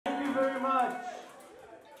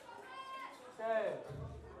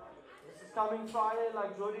coming Friday,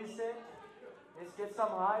 like Jody said. Let's get some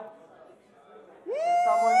hype. Get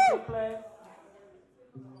someone to play.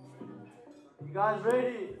 You guys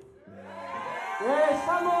ready? Yes,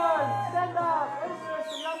 come on, stand up. Yes,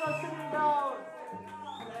 you're not sitting down.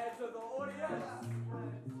 Play to the audience.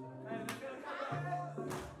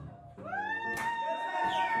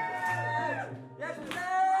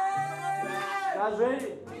 Guys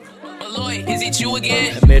ready? Lloyd, is it you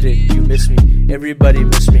again? Admit it, you miss me. Everybody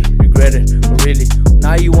miss me. Regret it, but really.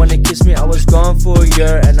 Now you wanna kiss me. I was gone for a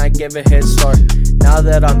year and I gave a head start. Now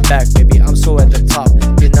that I'm back, baby, I'm so at the top.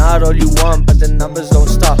 You're not all you want, but the numbers don't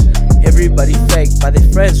stop. Everybody fake by their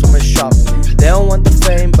friends from a shop. They don't want the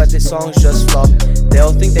fame, but their songs just flop. They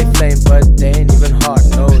all think they flame, but they ain't even hot.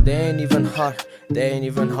 No, they ain't even hot. They ain't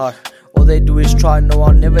even hot. All they do is try, no,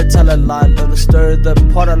 I'll never tell a lie. Love to stir the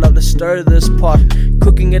pot, I love to stir this pot.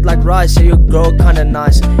 Cooking it like rice, yeah, your girl kinda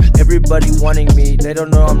nice. Everybody wanting me, they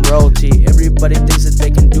don't know I'm royalty. Everybody thinks that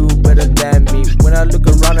they can do better than me. When I look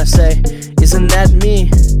around I say, isn't that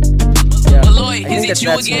me? Yeah, Lloyd, I think is it you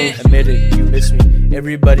that's again? me. Admit it, you miss me.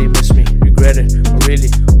 Everybody miss me. Regret it, but really.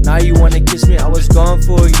 Now you wanna kiss me. I was gone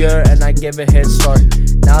for a year and I gave a head start.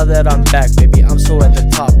 Now that I'm back, baby, I'm so at the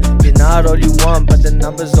top. You're not all you want, but the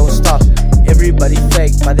numbers don't stop. Everybody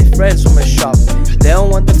fake by their friends from a shop. They don't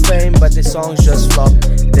want the fame, but their songs just flop.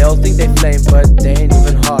 They all think they flame, but they ain't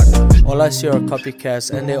even hot. All I see are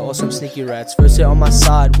copycats, and they're all some sneaky rats. First they're on my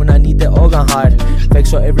side, when I need they all gonna hide.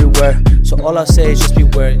 Fakes are everywhere, so all I say is just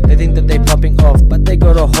beware. They think that they popping off, but they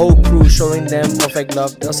got a whole crew showing them all fake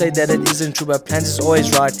love. They'll say that it isn't true, but plans is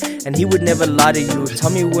always right, and he would never lie to you.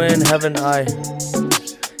 Tell me when haven't I?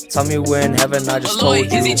 Tell me when haven't I just told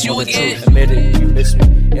Lloyd, you is it you all the again? truth? Admit it, you miss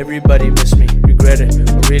me. Everybody miss me. Regret it,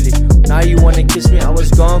 but really. Now you wanna kiss me. I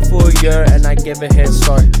was gone for a year and I gave a head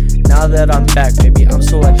start. Now that I'm back, baby, I'm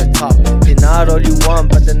so at the top. You're not all you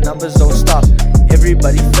want, but the numbers don't stop.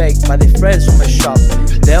 Everybody fake by their friends from a shop.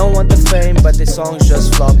 They don't want the fame, but their songs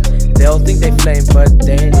just flop. They all think they flame, but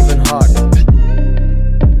they ain't even hot.